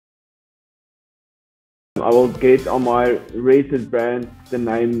I will get on my registered brand the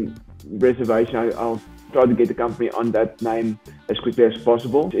name reservation. I'll try to get the company on that name as quickly as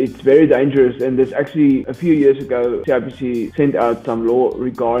possible. It's very dangerous, and there's actually a few years ago CIPC sent out some law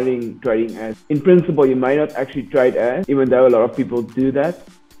regarding trading ads. In principle, you may not actually trade ads, even though a lot of people do that,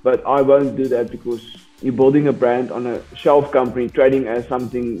 but I won't do that because you're building a brand on a shelf company, trading as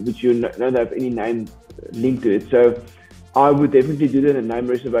something which you don't have any name linked to it. So I would definitely do the name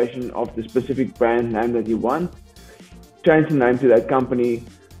reservation of the specific brand name that you want. Change the name to that company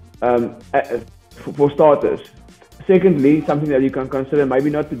for starters. Secondly, something that you can consider, maybe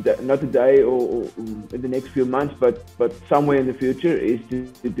not today or in the next few months, but somewhere in the future, is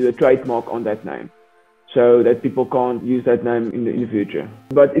to do a trademark on that name, so that people can't use that name in the future.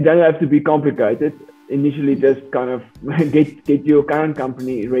 But it doesn't have to be complicated. Initially, just kind of get your current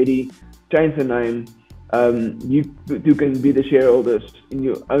company ready, change the name. You can be the shareholders in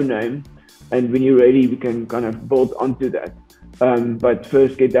your own name, and when you're ready, we can kind of build onto that. But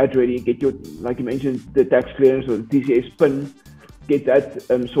first, get that ready. Get your, like you mentioned, the tax clearance or the TCS PIN. Get that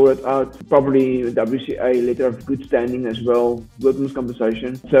sorted out. Probably WCA letter of good standing as well, workman's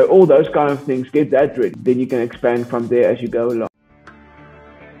compensation. So all those kind of things. Get that ready. Then you can expand from there as you go along.